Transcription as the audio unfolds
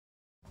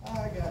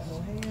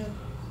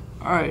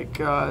Alright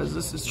guys,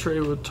 this is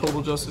Trey with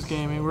Total Justice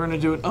Gaming. We're going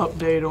to do an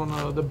update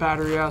on the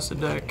battery acid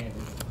deck.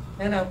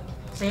 No,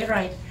 say it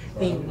right.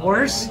 The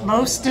worst,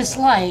 most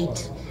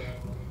disliked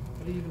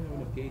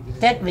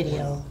deck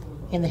video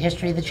in the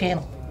history of the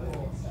channel.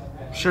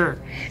 Sure.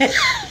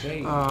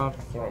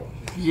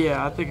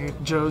 Yeah, I think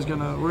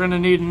we're gonna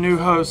need a new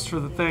host for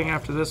the thing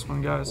after this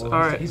one, guys. Well,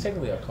 alright. He's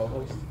technically a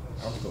co-host.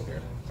 I'm still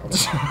here.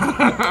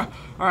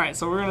 Alright,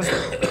 so we're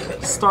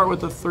gonna start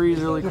with the threes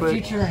really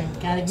quick.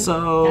 Gotta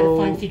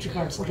find future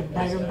cards. Look at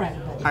brighter and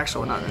brighter.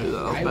 Actually, we're not gonna do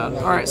that. That was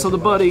bad. Alright, so the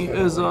buddy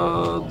is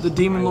the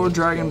Demon Lord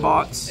Dragon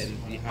Batzz.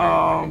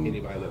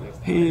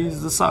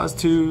 He's the size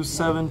 2,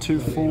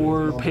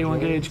 724, pay 1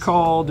 gauge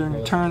call. During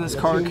your turn, this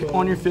card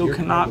on your field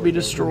cannot be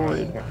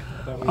destroyed.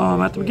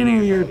 At the beginning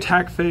of your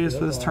attack phase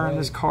for this turn,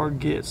 this card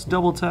gets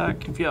double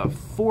attack. If you have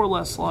 4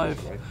 less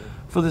life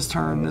for this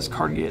turn, this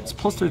card gets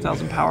plus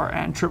 3,000 power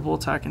and triple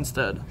attack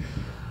instead.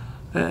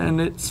 And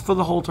it's for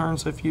the whole turn,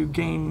 so if you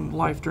gain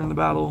life during the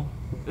battle,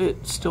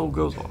 it still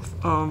goes off.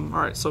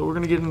 Alright, so we're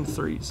going to get into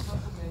threes.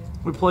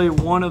 We play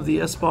one of the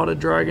Espada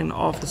Dragon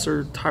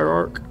Officer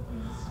Tyrarch.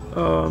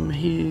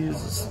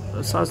 He's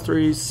a size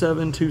 3,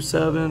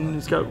 727.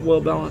 He's got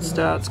well-balanced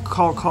stats.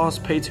 Call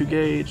cost, pay 2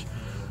 gauge.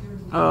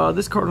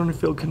 This card on the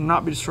field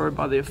cannot be destroyed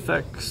by the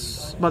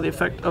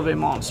effect of a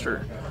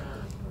monster.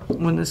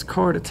 When this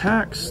card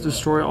attacks,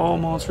 destroy all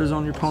monsters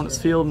on your opponent's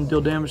field and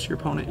deal damage to your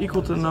opponent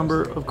equal to the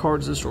number of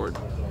cards destroyed.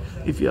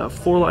 If you have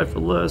 4 life or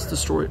less,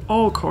 destroy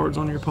all cards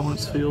on your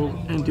opponent's field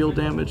and deal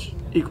damage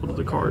equal to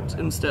the cards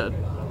instead.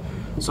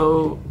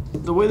 So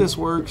the way this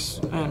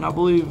works, and I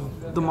believe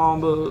the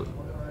Mamba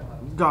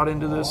got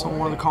into this on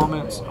one of the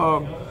comments,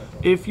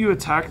 if you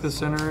attack the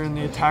center and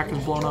the attack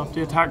is blown up,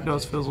 the attack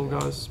does fizzle,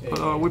 guys.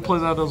 But we play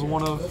that as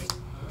one of.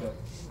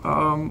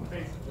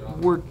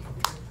 We're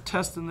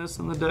testing this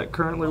in the deck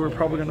currently. We're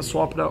probably going to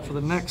swap it out for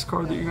the next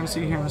card that you're going to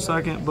see here in a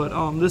second. But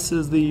this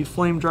is the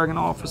Flame Dragon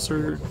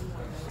Officer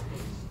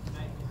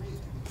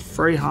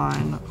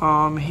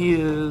Freyheim. He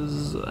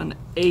is an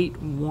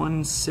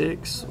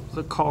 8/1/6 with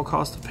a call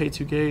cost to pay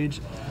 2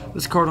 gauge.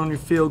 This card on your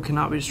field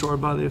cannot be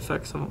destroyed by the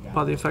effect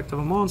of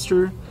a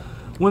monster.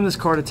 When this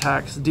card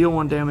attacks, deal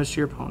 1 damage to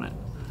your opponent.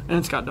 And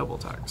it's got double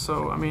attack.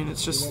 So, I mean,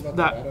 it's just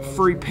that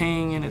free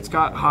ping, and it's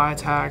got high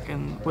attack,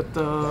 and with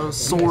the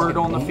sword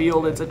on the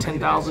field, it's a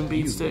 10,000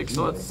 beat stick,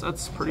 so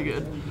that's pretty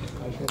good.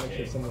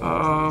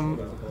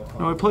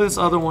 Now we play this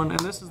other one, and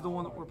this is the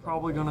one that we're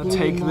probably going to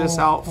take this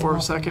out for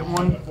a second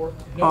one.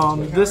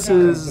 This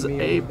is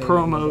a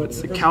promo.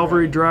 It's the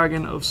Cavalry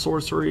Dragon of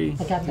Sorcery,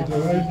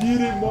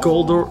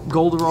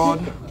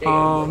 Goldarod.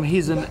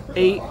 He's an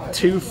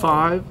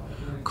 8/2/5.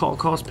 Call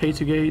cost, pay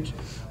 2 gauge.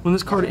 When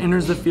this card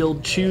enters the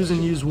field, choose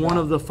and use one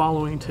of the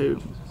following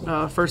 2.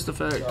 First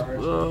effect.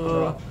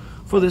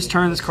 For this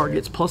turn, this card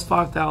gets plus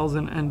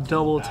 5,000 and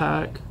double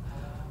attack,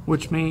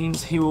 which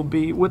means he will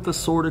be, with the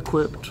sword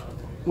equipped,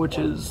 which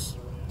is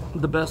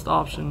the best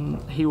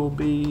option, he will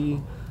be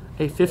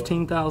a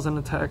 15,000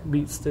 attack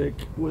beat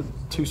stick with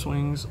 2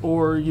 swings.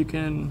 Or you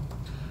can,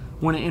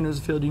 when it enters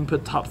the field, you can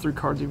put top 3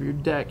 cards of your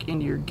deck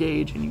into your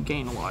gauge and you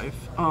gain a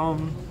life.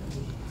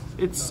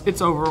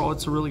 It's overall,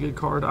 it's a really good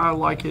card. I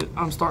like it.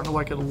 I'm starting to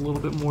like it a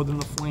little bit more than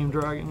the Flame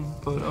Dragon,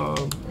 but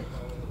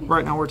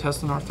right now we're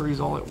testing our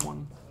threes all at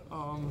one.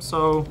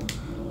 So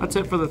that's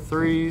it for the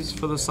threes.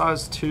 For the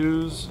size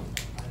 2s,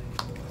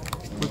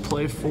 we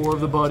play 4 of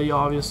the buddy,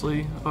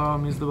 obviously.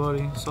 He's the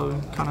buddy, so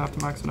kind of have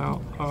to max it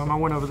out. I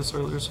went over this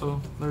earlier,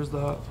 so there's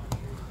that.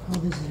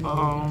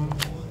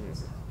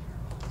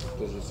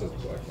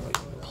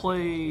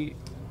 Play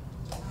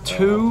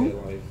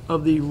 2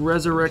 of the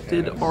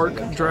Resurrected Arc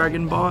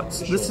Dragon bots.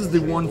 This is the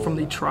one from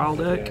the trial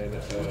deck.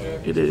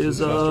 It is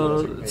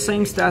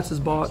same stats as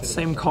bots,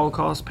 same call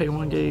cost, pay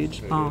 1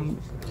 gauge.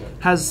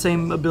 Has the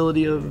same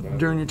ability of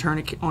during your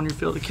turn on your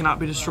field, it cannot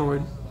be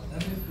destroyed.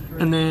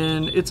 And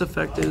then its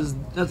effect is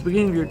at the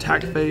beginning of your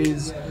attack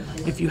phase,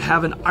 if you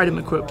have an item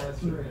equipped,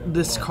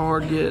 this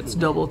card gets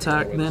double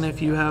attack. Then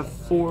if you have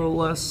 4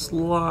 less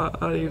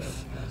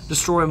life,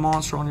 destroy a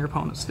monster on your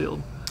opponent's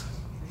field.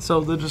 So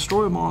the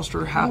destroy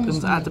monster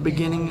happens at the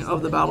beginning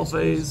of the battle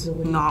phase,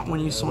 not when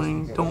you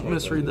swing. Don't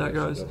misread that,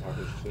 guys.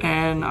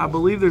 And I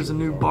believe there's a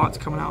new bot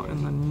coming out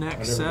in the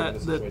next set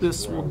that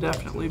this will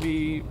definitely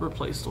be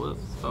replaced with.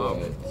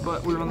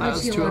 But we're on that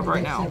as 2 of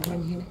right now.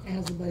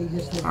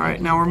 Alright,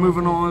 now we're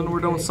moving on. We're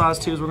done with size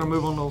 2s. We're going to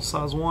move on to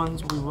size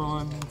 1s. We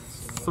run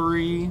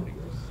 3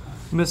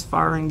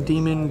 Misfiring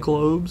Demon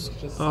Globes.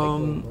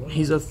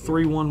 He's a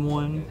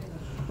 3/1/1.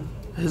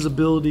 His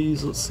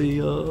abilities, let's see,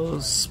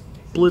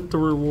 split the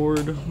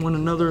reward. When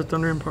another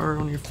Thunder Empire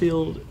on your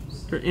field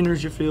or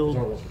enters your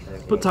field,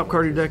 put top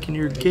card of your deck in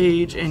your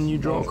gauge and you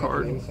draw a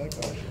card.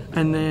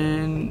 And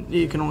then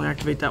you can only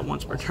activate that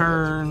once per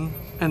turn.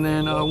 And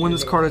then when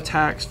this card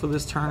attacks for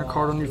this turn, a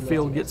card on your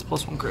field gets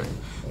 +1 crit.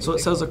 So it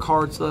says a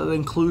card, so that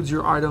includes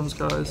your items,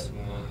 guys.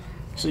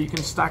 So you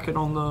can stack it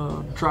on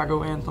the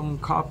Drago Anthem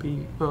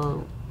copy,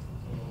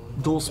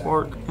 Dual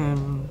Spark,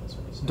 and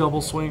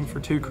double swing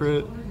for 2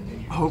 crit,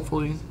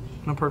 hopefully.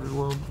 In a perfect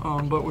world,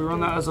 but we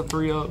run that as a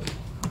 3-up.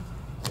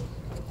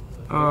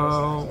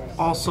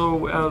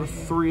 Also, out of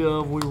 3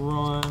 of, we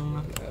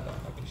run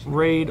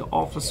Raid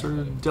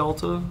Officer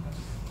Delta.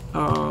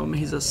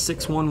 He's a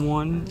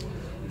 611.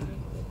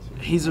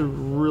 He's a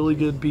really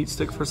good beat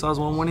stick for size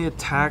 1. When he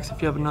attacks,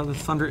 if you have another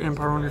Thunder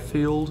Empire on your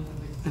field,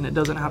 and it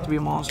doesn't have to be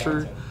a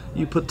monster,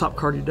 you put top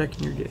card of your deck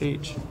in your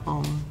gauge.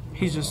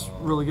 He's just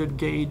really good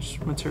gauge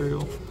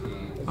material.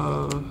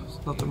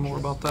 Nothing more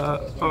about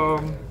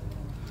that.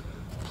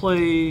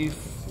 Play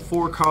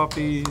 4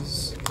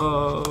 copies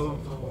of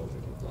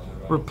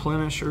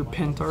Replenisher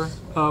Pintar.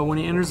 When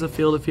he enters the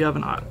field, if you have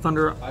a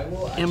Thunder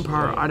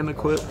Empire item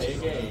equipped,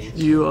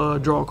 you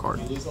draw a card.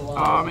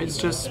 It's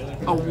just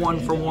a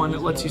 1-for-1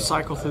 that lets you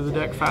cycle through the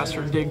deck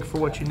faster, dig for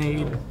what you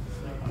need.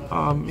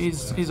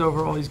 He's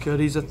overall he's good.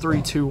 He's a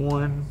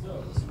 3/2/1.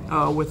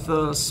 With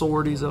the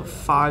sword, he's a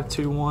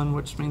 5/2/1,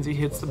 which means he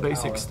hits the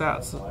basic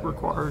stats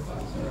required.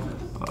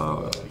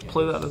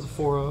 Play that as a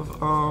 4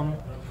 of.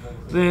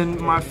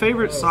 Then my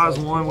favorite size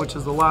 1, which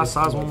is the last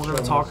size 1 we're going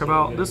to talk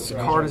about. This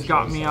card has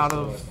got me out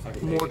of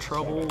more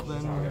trouble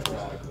than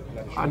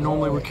I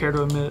normally would care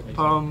to admit.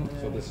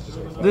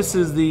 This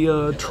is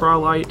the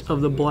Trilite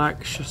of the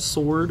Black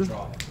Sword.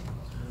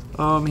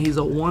 He's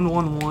a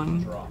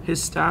 1/1/1.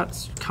 His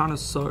stats kind of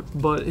suck,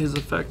 but his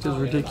effect is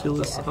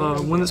ridiculous.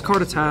 When this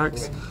card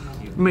attacks,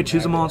 you may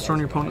choose a monster on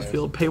your opponent's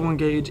field, pay 1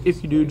 gauge.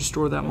 If you do,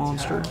 destroy that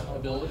monster.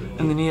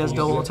 And then he has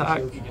double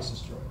attack.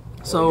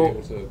 So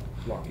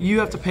you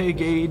have to pay a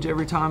gauge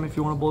every time if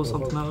you want to blow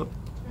something up.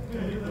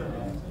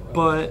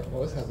 But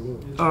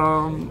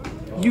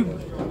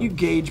you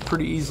gauge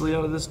pretty easily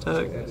out of this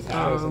deck.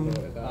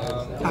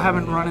 I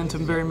haven't run into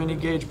very many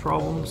gauge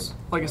problems.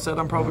 Like I said,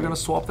 I'm probably going to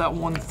swap that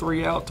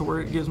 1/3 out to where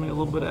it gives me a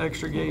little bit of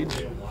extra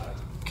gauge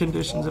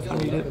conditions if I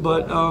need it.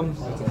 But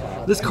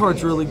this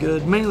card's really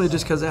good, mainly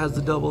just because it has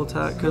the double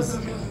attack. Because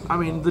I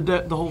mean,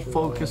 the whole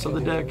focus of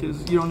the deck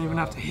is you don't even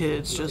have to hit.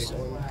 It's just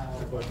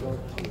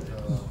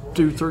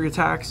do 3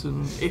 attacks,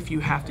 and if you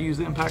have to use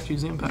the impact,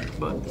 use the impact.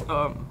 But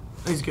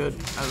he's good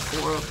as a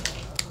 4 of.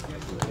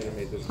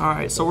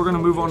 Alright, so we're going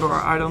to move on to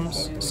our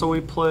items. So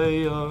we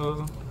play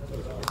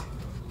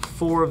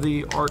 4 of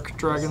the Arc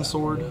Dragon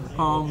Sword.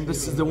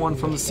 This is the one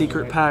from the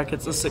secret pack.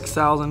 It's a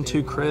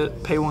 6,002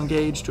 crit, pay 1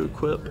 gauge to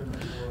equip.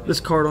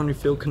 This card on your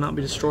field cannot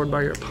be destroyed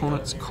by your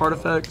opponent's card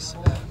effects,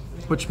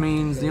 which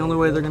means the only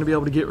way they're going to be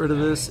able to get rid of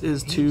this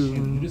is to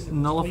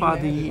nullify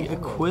the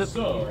equip,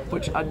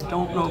 which I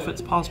don't know if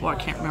it's possible, I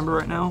can't remember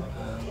right now.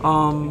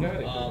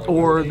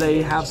 Or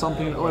they have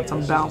something that lets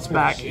them bounce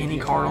back any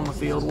card on the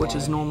field, which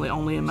is normally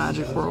only in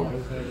Magic World.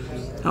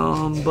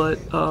 But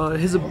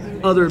his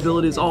other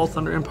abilities, all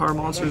Thunder Empire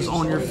monsters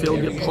on your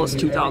field get plus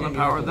 2,000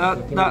 power.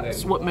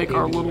 That's what make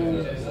our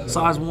little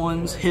size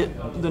 1s hit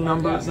the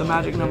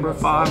magic number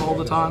 5 all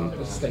the time,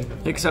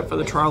 except for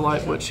the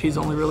Trilite, which he's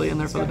only really in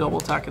there for the double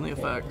attack and the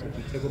effect.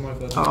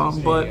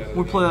 But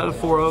we play that at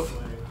 4 of.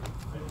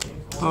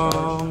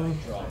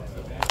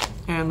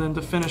 And then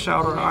to finish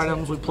out our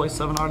items, we play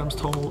 7 items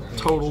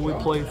total. We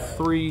play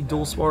 3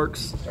 Dual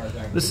Sparks.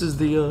 This is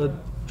the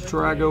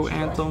Drago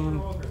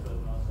Anthem,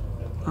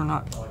 or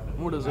not,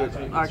 what is it?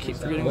 I keep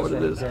forgetting what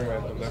it is.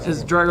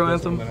 Is it Drago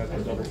Anthem?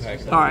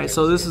 Alright,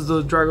 so this is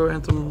the Drago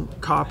Anthem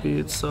copy.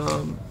 It's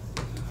alright,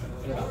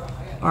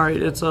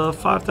 it's a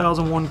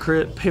 5,001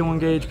 crit, pay 1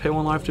 gauge, pay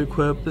 1 life to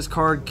equip. This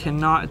card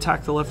cannot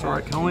attack the left or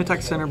right, can only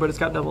attack center, but it's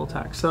got double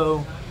attack.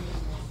 So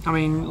I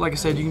mean, like I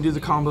said, you can do the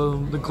combo,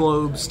 the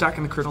globe,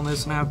 stacking the crit on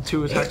this and have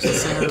 2 attacks in the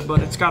center,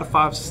 but it's got a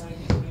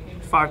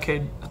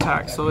 5k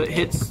attack, so it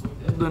hits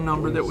the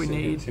number that we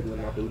need.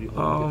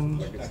 Well,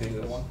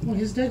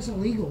 his deck's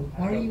illegal.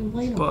 Why are you even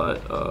playing him?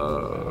 But,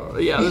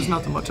 yeah, there's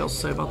nothing much else to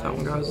say about that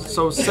one, guys.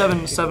 So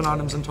 7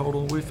 items in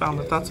total. We found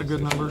that that's a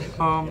good number.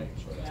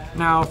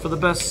 Now, for the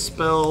best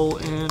spell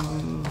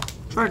in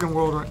Dragon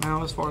World right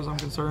now, as far as I'm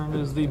concerned,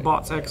 is the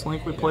Batzz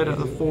X-Link. We played at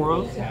a 4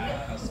 of.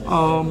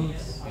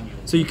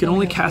 So you can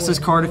only cast this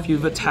card if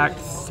you've attacked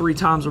 3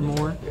 times or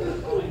more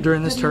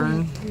during this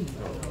turn.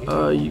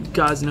 You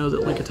guys know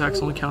that link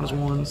attacks only count as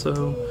 1,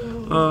 so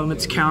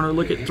it's counter.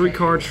 Look at 3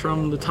 cards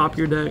from the top of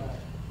your deck.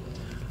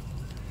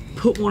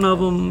 Put one of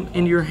them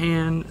into your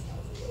hand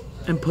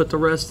and put the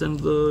rest in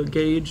the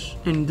gauge,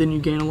 and then you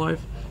gain a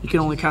life. You can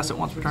only cast it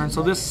once per turn.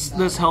 So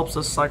this helps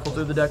us cycle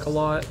through the deck a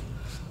lot.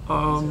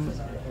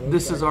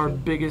 This is our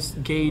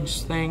biggest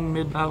gauge thing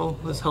mid-battle.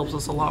 This helps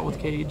us a lot with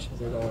gauge.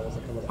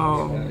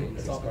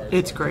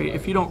 It's great.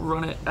 If you don't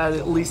run it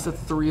at least a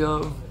 3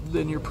 of,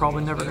 then you're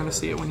probably never going to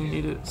see it when you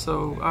need it.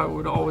 So I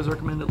would always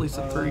recommend at least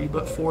a 3,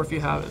 but 4 if you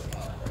have it.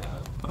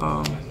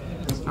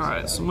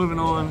 Alright, so moving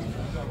on.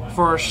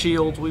 For our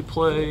shields, we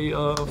play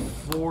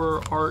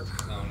 4 Arc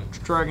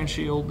Dragon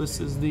Shield. This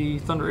is the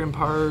Thunder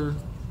Empire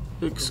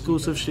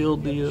exclusive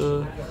shield.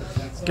 You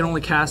can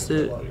only cast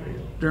it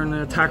during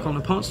the attack on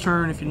the opponent's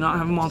turn if you do not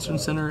have a monster in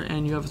center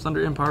and you have a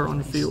Thunder Empire on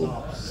your field.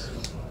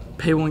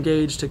 Pay 1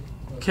 gauge to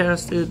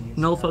cast it,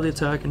 nullify the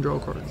attack, and draw a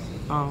card.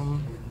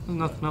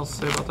 Nothing else to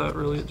say about that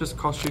really. It just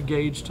costs you a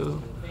gauge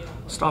to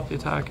stop the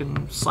attack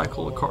and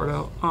cycle the card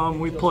out.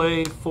 We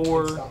play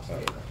 4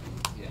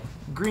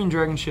 green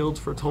dragon shields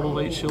for a total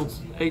of 8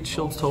 shields. 8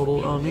 shields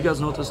total. You guys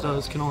know what this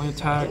does. Can only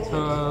attack.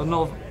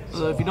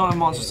 If you don't have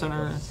Monster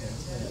Center,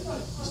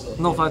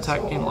 nullify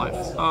attack, gain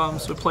life.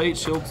 So we play 8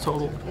 shields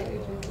total.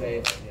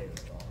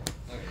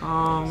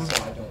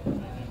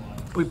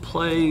 We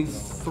play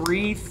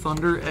 3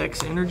 Thunder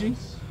X energy.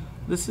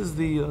 This is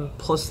the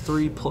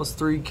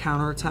 +3/+3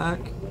 counterattack.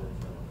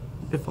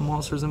 If a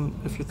monster's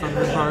if your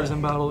Thunder Empire is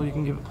in battle, you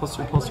can give it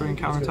 +3/+3 in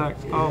counterattack.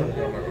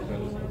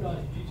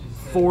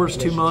 4 is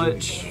too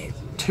much.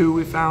 2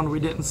 we found we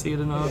didn't see it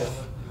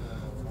enough.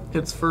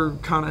 It's for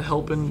kind of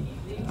helping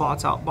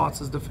bots out.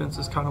 Bots' defense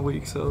is kind of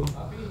weak, so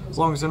as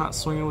long as they're not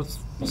swinging with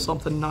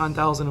something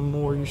 9,000 and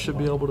more, you should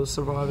be able to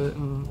survive it,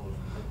 and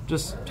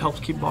just helps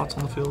keep bots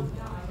on the field.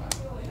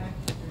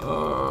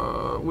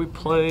 We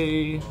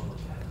play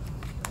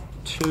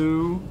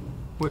 2,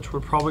 which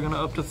we're probably going to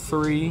up to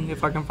 3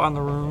 if I can find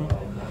the room.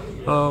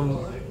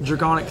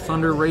 Dragonic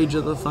Thunder, Rage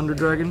of the Thunder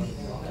Dragon.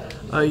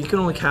 You can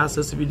only cast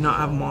this if you do not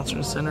have a monster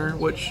in the center,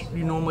 which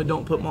you normally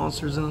don't put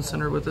monsters in the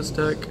center with this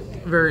deck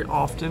very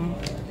often,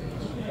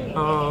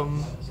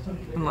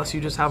 unless you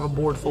just have a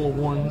board full of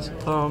ones.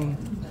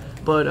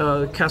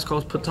 Cast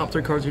calls, put top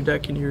 3 cards of your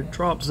deck in your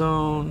drop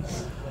zone.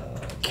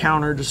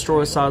 Counter,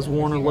 destroy size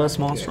 1 or less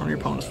monster on your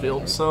opponent's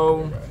field.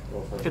 So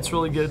it's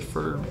really good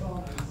for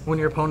when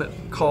your opponent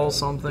calls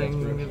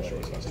something,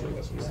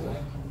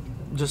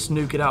 just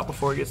nuke it out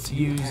before it gets to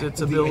use its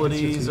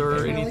abilities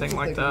or anything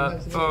like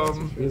that.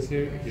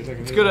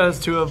 It's good as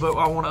 2 of, but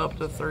I want to up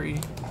to 3.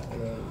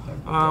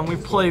 We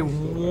play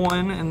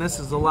 1, and this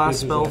is the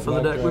last spell for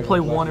the deck. We play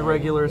 1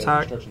 irregular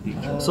attack.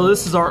 So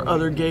this is our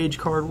other gauge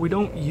card. We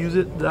don't use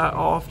it that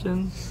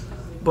often,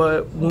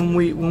 but when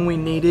we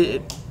need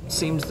it, it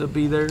seems to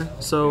be there.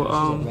 So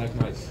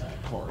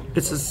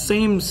it's the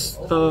same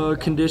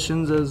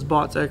conditions as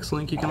Batzz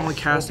X-Link. You can only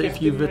cast it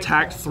if you've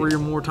attacked 3 or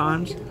more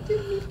times.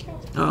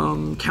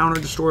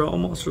 Counter, destroy all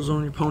monsters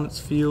on your opponent's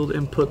field,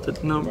 and put the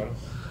number.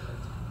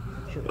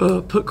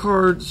 Put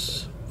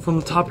cards from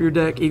the top of your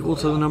deck equal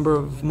to the number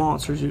of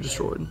monsters you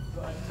destroyed.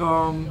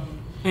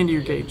 Into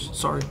your gauge,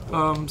 sorry.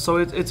 So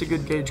it's a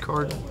good gauge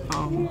card.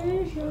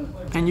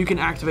 And you can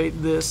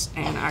activate this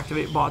and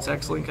activate Batzz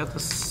X-Link at the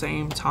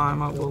same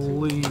time, I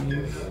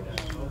believe.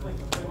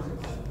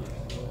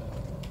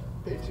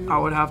 I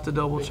would have to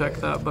double check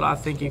that, but I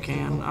think you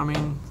can. I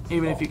mean,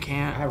 even if you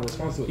can't,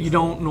 you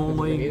don't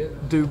normally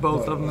do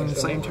both of them in the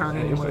same turn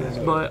anyways,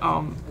 but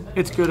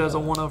it's good as a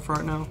 1-up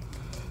right now.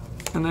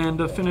 And then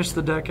to finish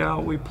the deck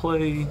out, we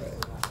play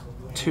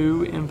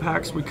 2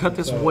 impacts. We cut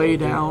this way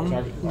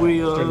down.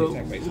 We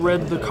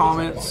read the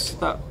comments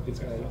that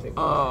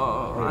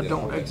I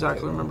don't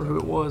exactly remember who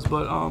it was,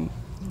 but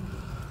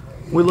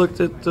we looked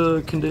at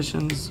the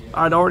conditions.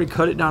 I'd already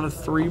cut it down to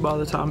 3 by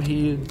the time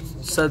he had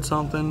said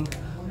something,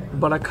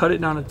 but I cut it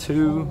down to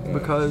 2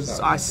 because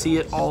I see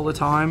it all the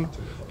time,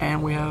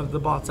 and we have the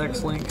Batzz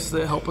X-Links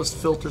that help us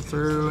filter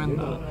through, and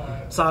the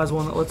size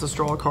 1 that lets us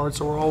draw a card,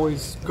 so we're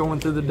always going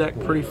through the deck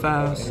pretty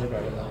fast.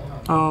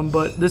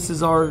 But this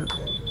is our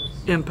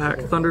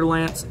impact,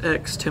 Thunderlance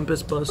X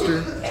Tempest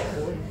Buster.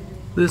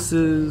 This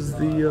is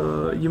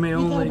the, you may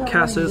only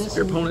cast this if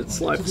your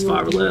opponent's life is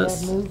 5 or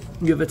less.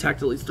 You have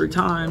attacked at least 3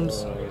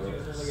 times.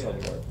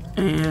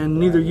 And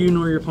neither you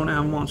nor your opponent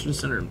have a monster in the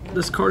center.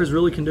 This card is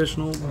really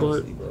conditional,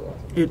 but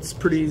it's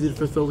pretty easy to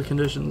fulfill the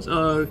conditions.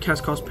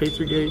 Cast cost, pay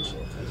 3 gauge.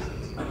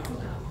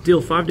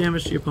 Deal 5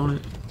 damage to your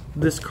opponent.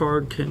 This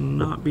card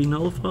cannot be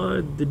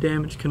nullified. The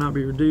damage cannot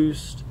be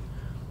reduced.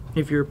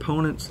 If your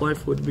opponent's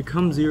life would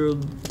become 0,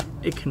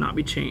 it cannot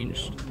be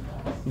changed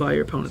by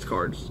your opponent's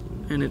cards.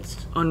 And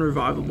it's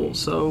unrevivable.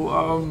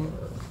 So,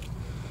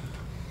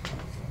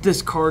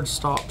 this card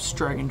stops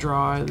Dragon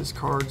Dry. This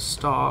card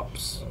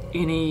stops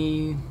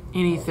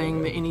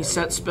anything, any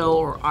set spell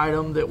or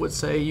item that would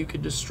say you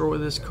could destroy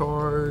this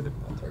card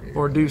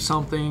or do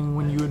something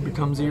when you would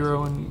become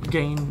 0 and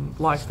gain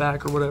life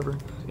back or whatever.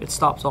 It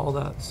stops all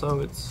that. So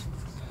it's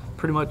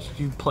pretty much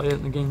you play it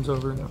and the game's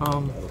over.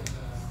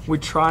 We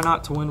try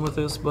not to win with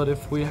this, but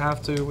if we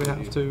have to, we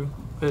have to.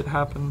 It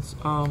happens.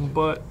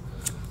 But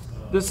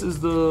this is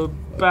the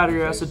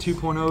Battery Acid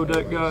 2.0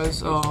 deck,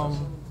 guys.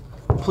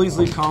 Please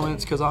leave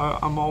comments because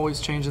I'm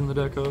always changing the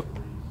deck up,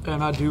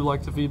 and I do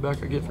like the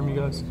feedback I get from you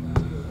guys.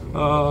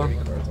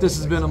 This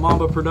has been a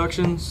Mamba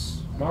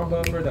Productions.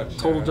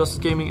 Total Justice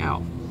Gaming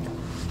out.